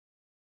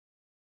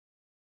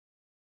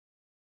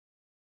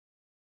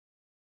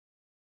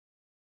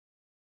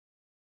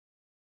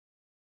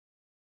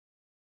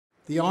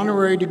The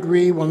honorary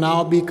degree will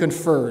now be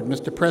conferred.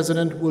 Mr.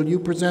 President, will you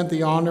present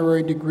the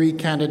honorary degree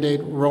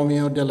candidate,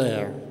 Romeo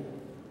Dallaire?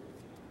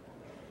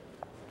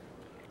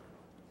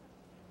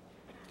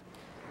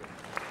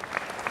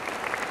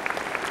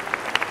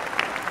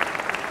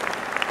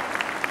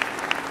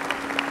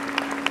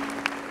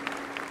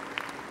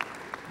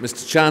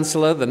 Mr.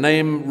 Chancellor, the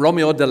name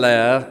Romeo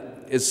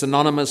Dallaire is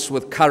synonymous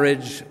with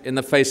courage in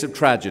the face of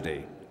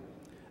tragedy.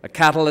 A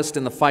catalyst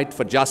in the fight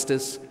for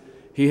justice,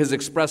 he has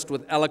expressed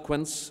with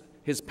eloquence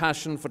his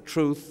passion for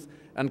truth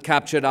and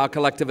captured our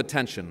collective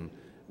attention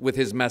with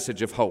his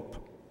message of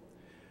hope.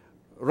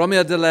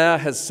 Romeo Dallaire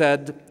has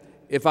said,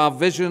 if our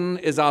vision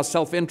is our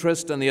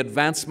self-interest and the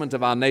advancement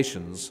of our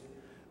nations,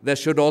 there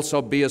should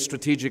also be a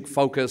strategic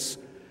focus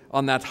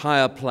on that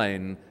higher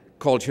plane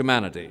called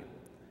humanity.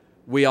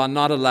 We are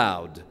not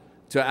allowed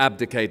to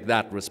abdicate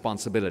that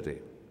responsibility.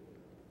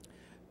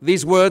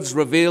 These words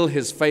reveal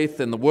his faith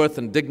in the worth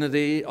and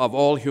dignity of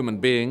all human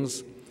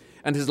beings,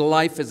 and his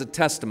life is a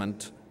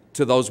testament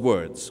to those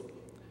words.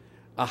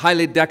 A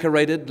highly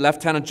decorated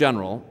Lieutenant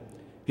General,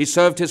 he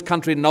served his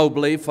country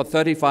nobly for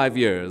 35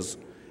 years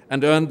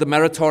and earned the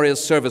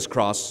Meritorious Service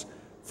Cross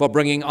for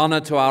bringing honor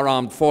to our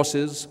armed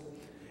forces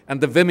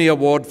and the Vimy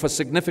Award for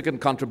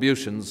significant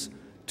contributions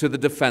to the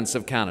defense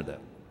of Canada.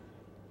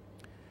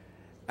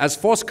 As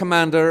Force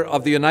Commander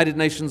of the United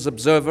Nations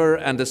Observer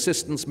and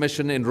Assistance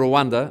Mission in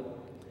Rwanda,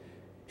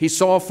 he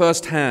saw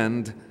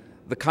firsthand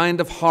the kind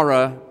of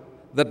horror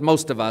that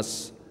most of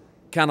us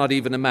cannot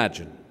even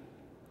imagine.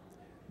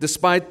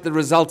 Despite the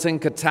resulting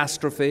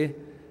catastrophe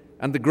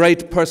and the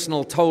great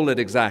personal toll it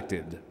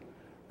exacted,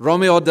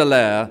 Romeo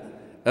Dallaire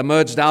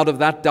emerged out of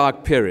that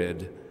dark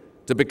period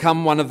to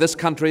become one of this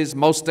country's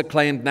most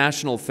acclaimed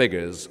national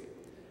figures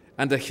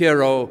and a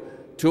hero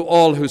to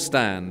all who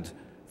stand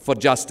for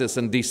justice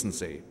and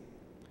decency.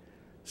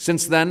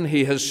 Since then,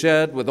 he has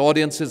shared with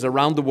audiences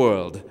around the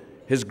world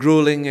his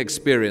grueling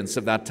experience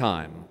of that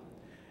time.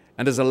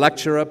 And as a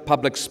lecturer,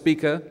 public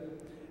speaker,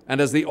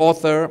 and as the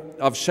author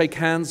of Shake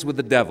Hands with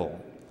the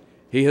Devil,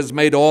 he has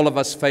made all of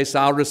us face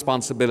our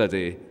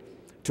responsibility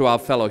to our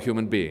fellow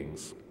human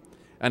beings.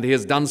 And he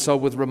has done so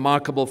with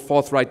remarkable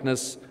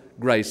forthrightness,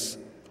 grace,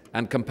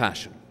 and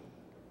compassion.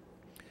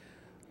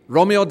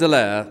 Romeo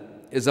Dallaire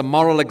is a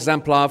moral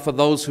exemplar for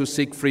those who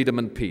seek freedom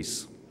and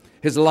peace.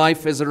 His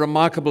life is a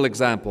remarkable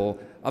example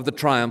of the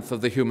triumph of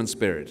the human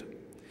spirit.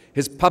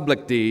 His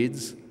public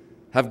deeds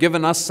have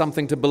given us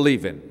something to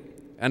believe in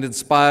and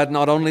inspired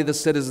not only the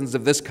citizens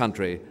of this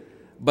country,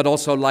 but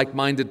also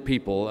like-minded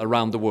people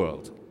around the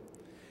world.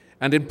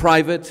 And in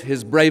private,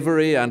 his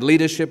bravery and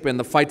leadership in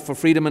the fight for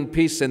freedom and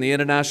peace in the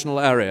international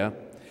area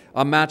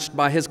are matched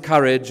by his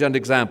courage and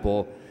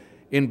example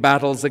in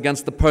battles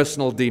against the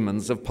personal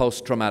demons of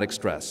post-traumatic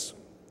stress.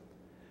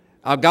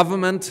 Our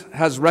government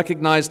has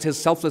recognized his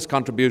selfless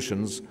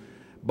contributions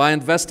by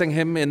investing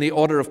him in the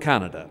Order of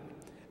Canada,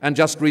 and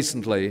just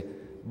recently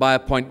by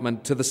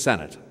appointment to the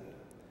Senate.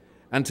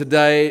 And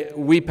today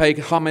we pay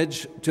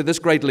homage to this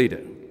great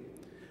leader.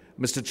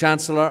 Mr.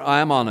 Chancellor,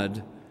 I am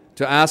honored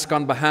to ask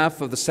on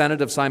behalf of the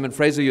Senate of Simon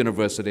Fraser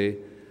University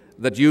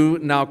that you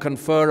now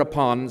confer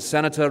upon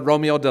Senator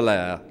Romeo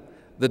Dallaire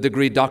the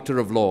degree Doctor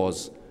of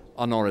Laws,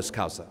 honoris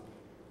causa.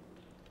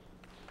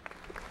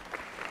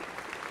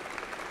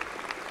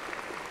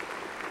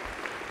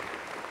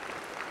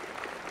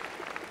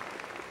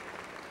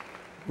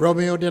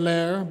 Romeo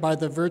Dallaire, by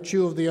the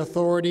virtue of the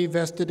authority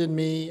vested in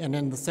me and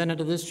in the Senate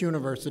of this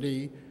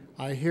university,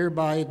 I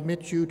hereby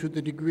admit you to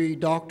the degree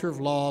Doctor of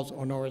Laws,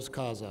 honoris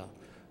causa.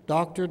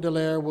 Dr.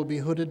 Dallaire will be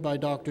hooded by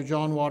Dr.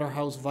 John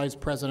Waterhouse, Vice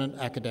President,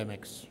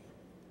 Academics.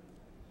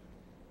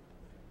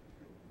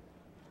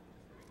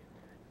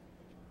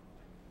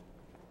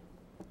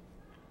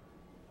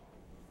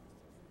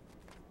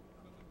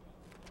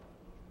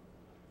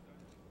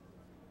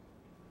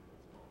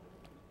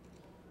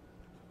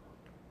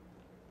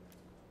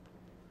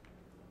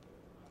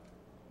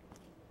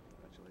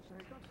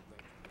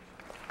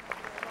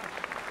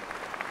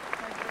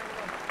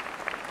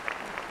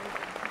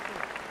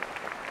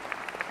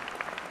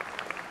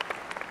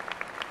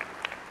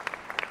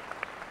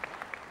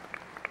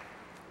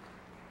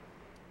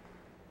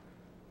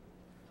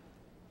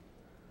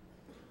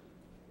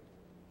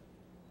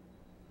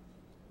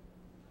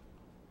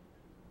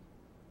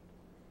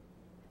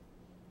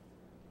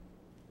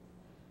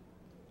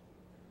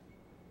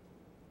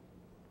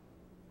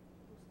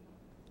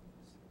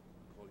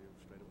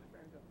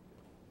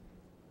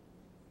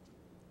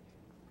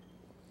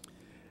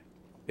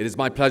 It is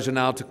my pleasure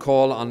now to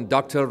call on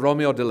Dr.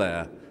 Romeo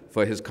Dallaire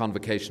for his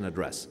convocation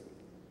address.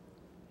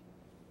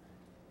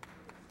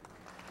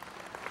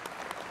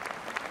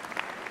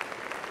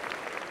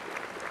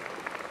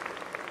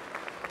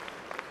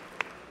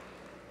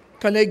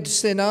 Collègues du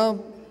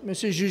Sénat,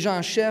 Monsieur le juge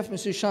en chef,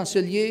 Monsieur le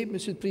chancelier,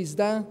 Monsieur le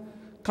président,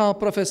 camp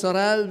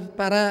professoral,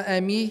 parents,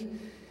 amis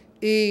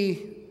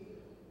et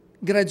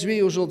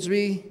gradués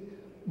aujourd'hui,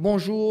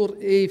 bonjour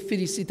et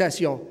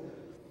félicitations.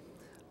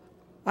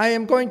 I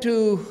am going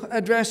to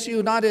address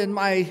you not in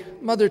my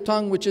mother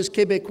tongue, which is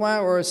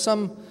Québécois, or as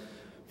some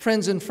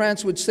friends in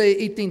France would say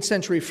 18th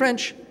century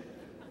French.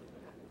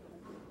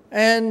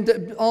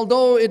 And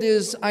although it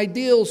is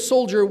ideal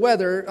soldier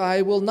weather,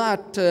 I will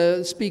not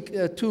speak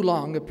too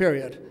long a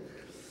period.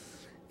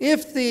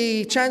 If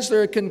the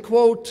Chancellor can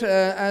quote,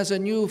 as a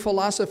new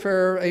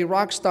philosopher, a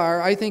rock star,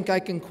 I think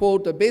I can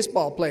quote a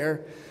baseball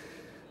player,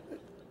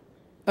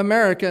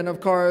 American,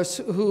 of course,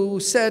 who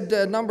said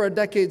a number of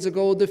decades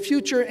ago, "The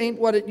future ain't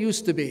what it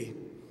used to be."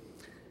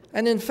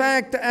 And in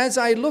fact, as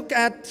I look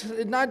at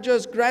not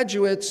just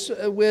graduates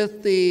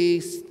with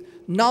the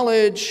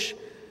knowledge,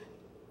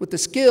 with the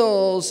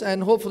skills,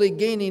 and hopefully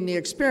gaining the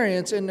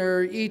experience in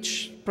their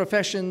each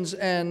professions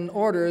and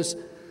orders,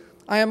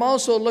 I am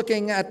also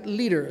looking at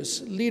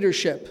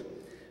leadership.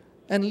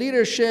 And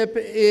leadership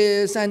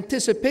is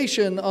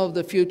anticipation of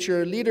the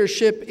future.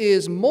 Leadership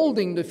is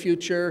molding the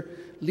future.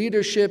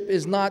 Leadership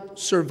is not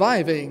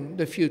surviving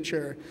the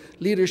future.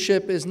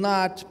 Leadership is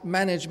not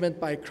management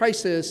by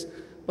crisis,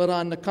 but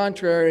on the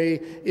contrary,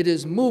 it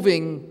is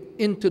moving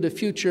into the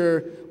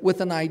future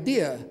with an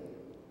idea,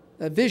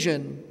 a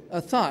vision,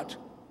 a thought,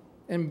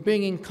 and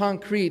bringing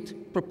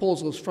concrete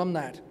proposals from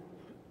that.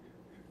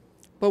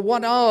 But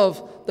what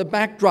of the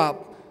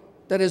backdrop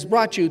that has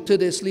brought you to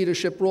this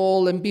leadership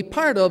role and be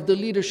part of the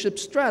leadership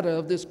strata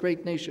of this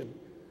great nation?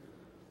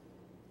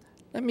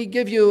 Let me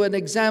give you an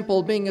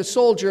example, being a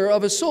soldier,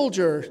 of a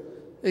soldier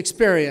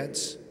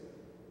experience,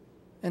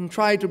 and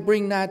try to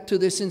bring that to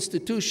this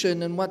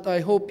institution and what I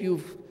hope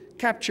you've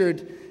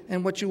captured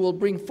and what you will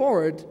bring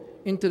forward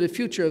into the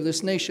future of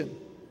this nation.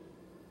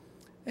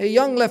 A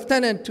young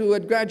lieutenant who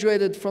had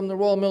graduated from the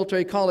Royal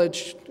Military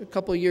College a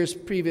couple of years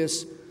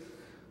previous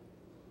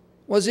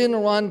was in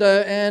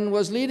Rwanda and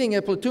was leading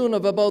a platoon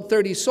of about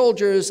 30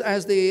 soldiers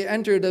as they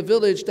entered a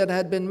village that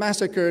had been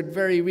massacred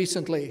very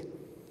recently.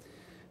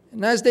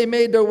 And as they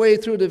made their way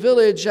through the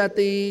village, at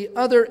the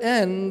other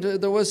end,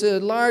 there was a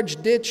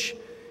large ditch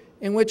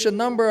in which a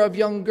number of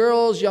young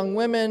girls, young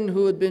women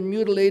who had been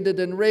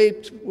mutilated and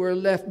raped were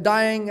left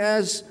dying,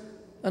 as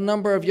a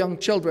number of young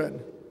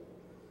children.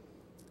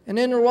 And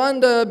in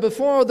Rwanda,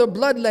 before the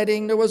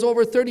bloodletting, there was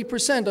over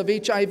 30% of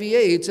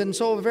HIV/AIDS, and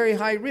so a very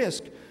high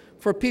risk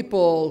for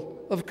people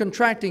of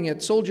contracting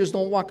it. Soldiers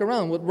don't walk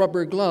around with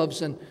rubber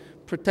gloves and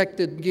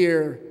protected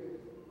gear.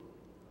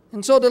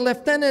 And so the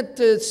lieutenant,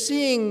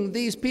 seeing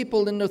these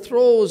people in the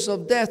throes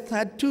of death,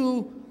 had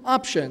two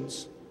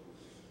options.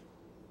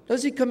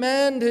 Does he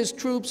command his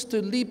troops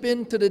to leap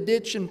into the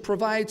ditch and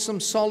provide some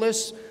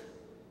solace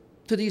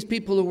to these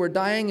people who were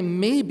dying and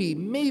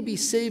maybe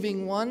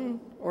saving one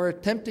or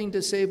attempting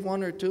to save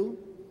one or two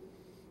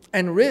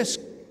and risk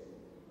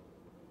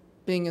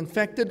being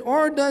infected?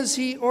 Or does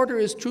he order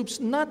his troops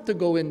not to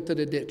go into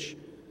the ditch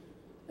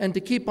and to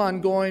keep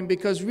on going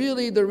because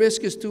really the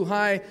risk is too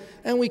high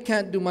and we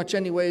can't do much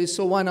anyway,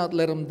 so why not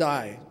let them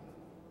die?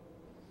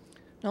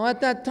 Now,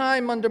 at that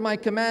time, under my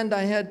command,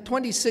 I had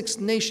 26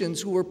 nations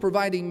who were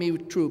providing me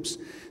with troops.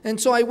 And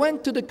so I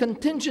went to the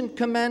contingent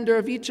commander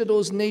of each of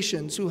those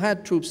nations who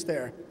had troops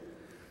there.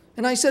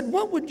 And I said,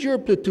 what would your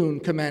platoon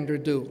commander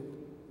do?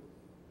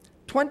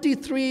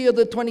 23 of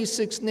the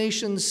 26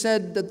 nations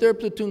said that their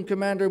platoon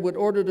commander would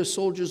order the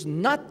soldiers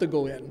not to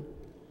go in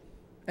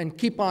and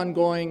keep on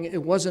going.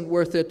 It wasn't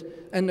worth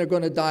it, and they're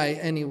going to die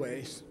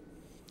anyways.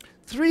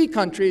 3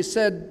 countries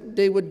said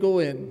they would go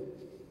in.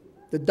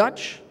 The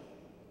Dutch,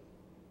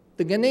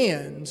 the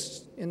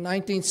Ghanaians. In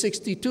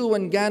 1962,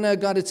 when Ghana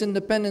got its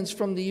independence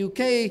from the UK,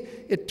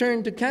 it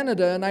turned to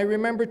Canada, and I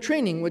remember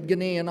training with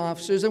Ghanaian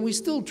officers, and we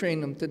still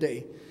train them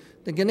today.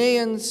 The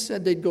Ghanaians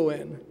said they'd go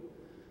in.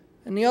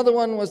 And the other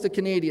one was the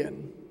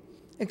Canadian.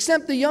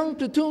 Except the young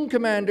platoon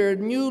commander,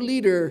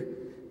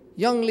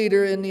 young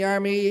leader in the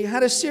Army,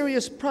 had a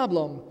serious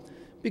problem,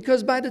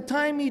 because by the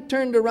time he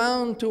turned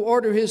around to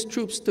order his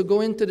troops to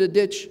go into the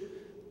ditch,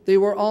 they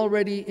were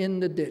already in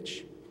the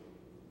ditch.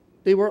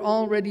 They were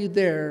already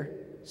there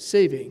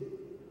saving.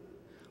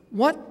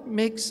 What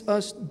makes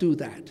us do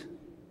that?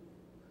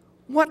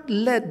 What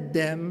led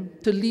them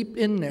to leap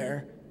in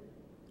there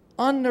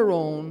on their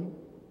own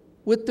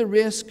with the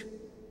risk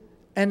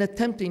and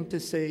attempting to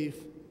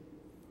save?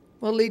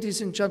 Well,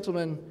 ladies and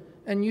gentlemen,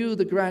 and you,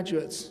 the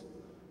graduates,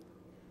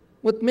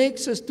 what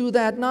makes us do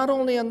that, not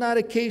only on that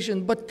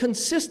occasion, but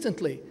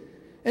consistently,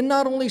 and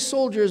not only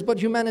soldiers, but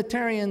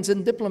humanitarians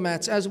and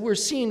diplomats, as we're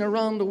seeing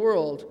around the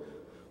world,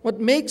 what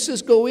makes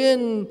us go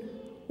in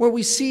where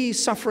we see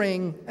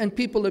suffering and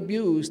people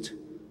abused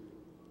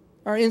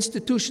are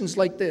institutions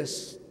like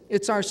this.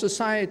 It's our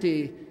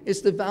society,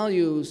 it's the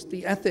values,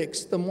 the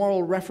ethics, the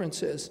moral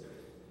references.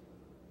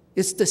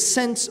 It's the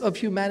sense of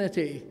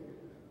humanity.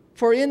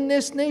 For in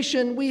this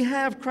nation, we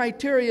have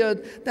criteria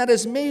that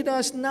has made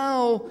us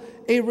now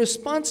a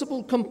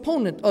responsible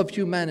component of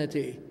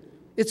humanity.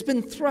 It's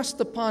been thrust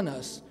upon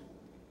us.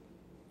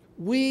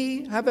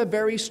 We have a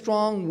very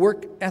strong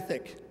work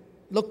ethic.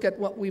 Look at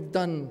what we've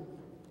done.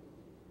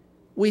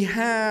 We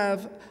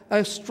have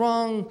a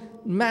strong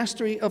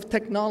mastery of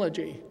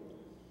technology.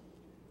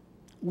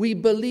 We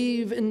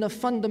believe in the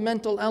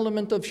fundamental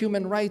element of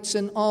human rights,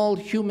 and all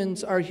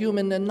humans are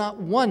human, and not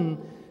one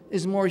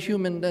is more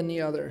human than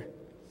the other.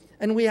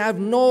 and we have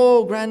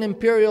no grand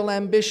imperial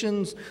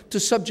ambitions to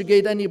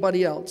subjugate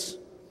anybody else.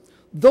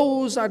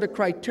 Those are the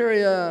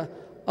criteria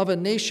of a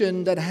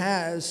nation that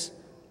has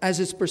as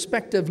its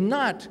perspective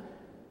not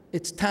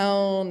its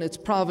town, its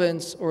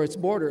province, or its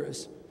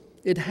borders.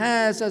 It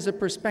has as a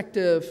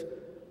perspective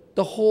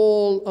the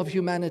whole of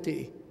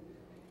humanity.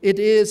 It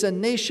is a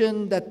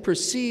nation that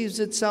perceives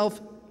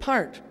itself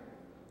part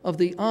of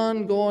the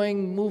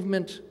ongoing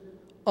movement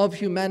of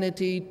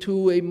humanity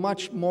to a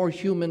much more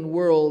human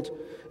world,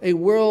 a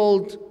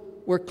world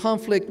where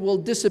conflict will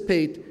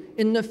dissipate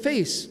in the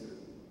face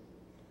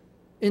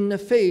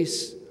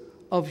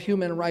of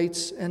human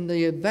rights and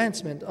the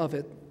advancement of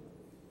it.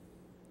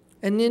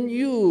 And in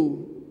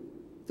you,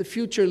 the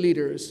future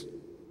leaders,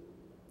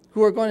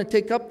 who are going to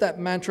take up that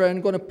mantra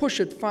and going to push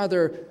it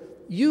farther,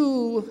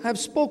 you have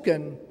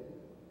spoken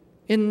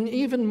in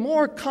even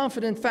more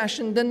confident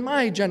fashion than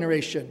my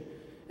generation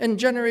and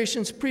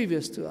generations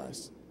previous to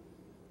us.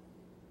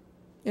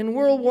 In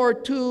World War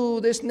II,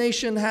 this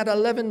nation had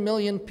 11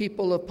 million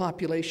people of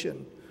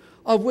population,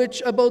 of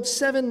which about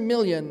 7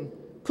 million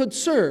could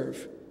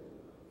serve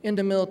in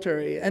the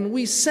military. And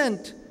we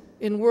sent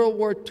in World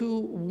War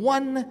II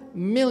 1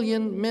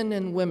 million men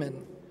and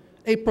women,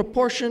 a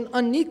proportion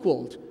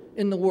unequaled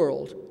in the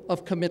world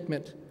of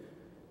commitment.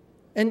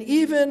 And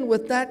even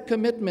with that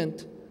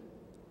commitment,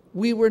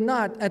 we were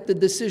not at the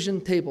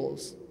decision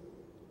tables.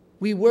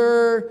 We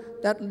were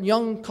that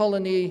young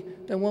colony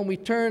that when we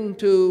turn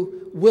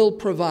to will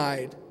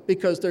provide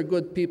because they're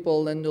good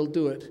people and they'll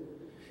do it.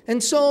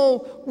 And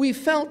so we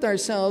felt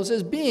ourselves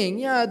as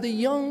being, the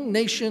young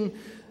nation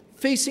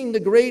facing the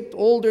great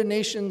older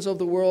nations of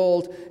the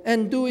world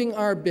and doing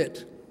our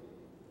bit.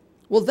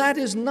 Well, that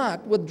is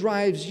not what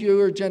drives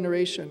your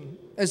generation,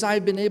 as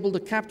I've been able to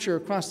capture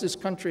across this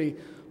country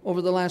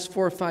over the last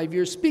 4 or 5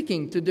 years,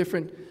 speaking to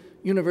different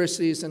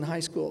universities and high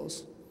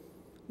schools.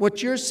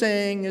 What you're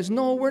saying is,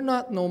 no, we're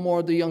not no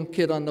more the young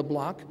kid on the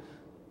block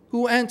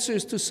who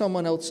answers to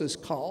someone else's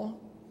call.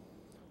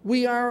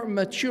 We are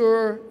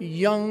mature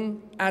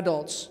young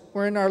adults.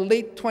 We're in our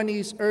late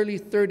 20s, early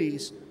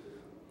 30s.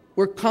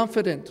 We're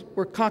confident,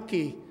 we're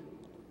cocky,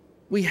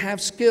 we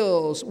have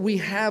skills, we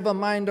have a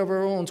mind of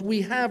our own,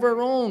 we have our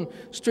own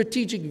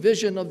strategic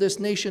vision of this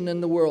nation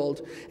and the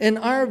world. And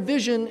our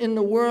vision in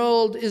the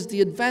world is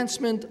the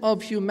advancement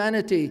of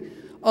humanity,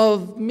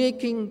 of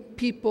making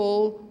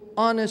people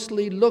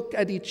honestly look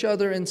at each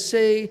other and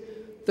say,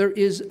 there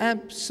is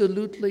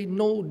absolutely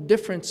no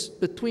difference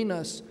between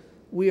us.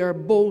 We are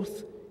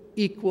both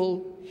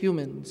equal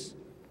humans.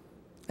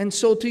 And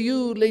so to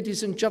you,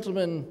 ladies and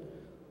gentlemen,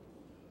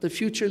 the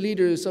future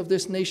leaders of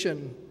this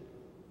nation,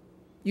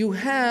 you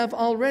have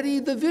already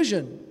the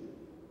vision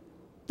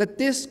that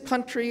this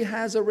country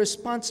has a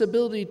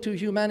responsibility to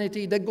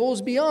humanity that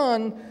goes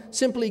beyond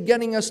simply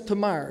getting us to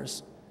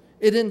Mars.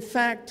 It in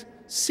fact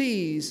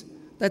sees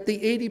that the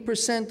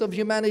 80% of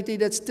humanity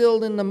that's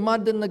still in the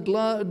mud and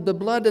the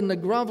blood and the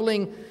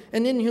groveling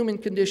and inhuman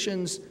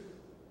conditions,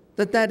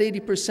 that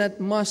 80%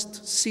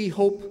 must see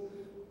hope,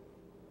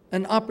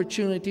 an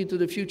opportunity to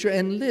the future,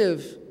 and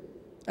live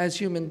as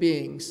human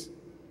beings.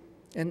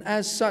 And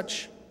as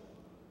such,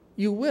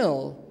 you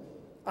will,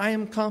 I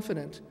am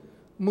confident,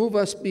 move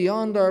us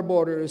beyond our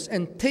borders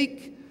and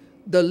take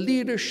the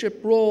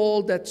leadership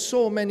role that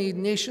so many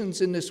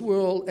nations in this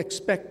world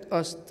expect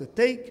us to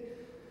take,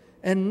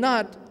 and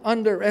not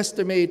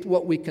underestimate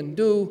what we can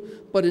do,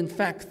 but in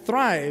fact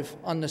thrive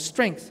on the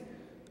strength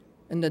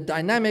and the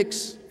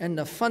dynamics and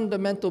the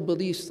fundamental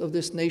beliefs of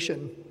this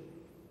nation,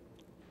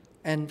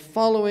 and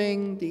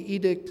following the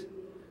edict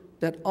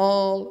that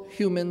all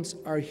humans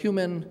are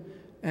human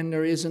and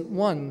there isn't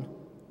one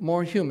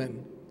more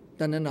human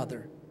than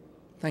another.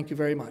 Thank you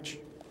very much.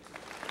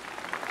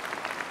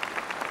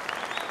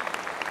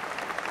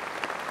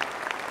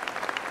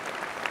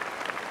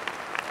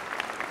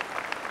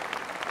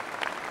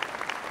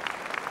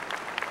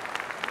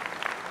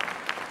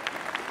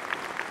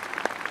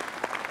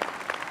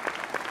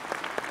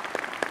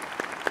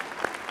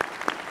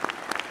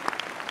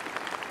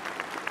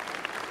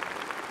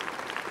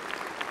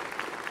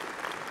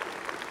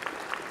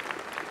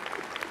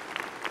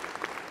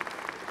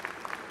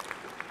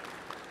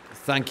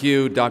 Thank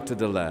you, Dr.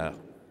 Dallaire.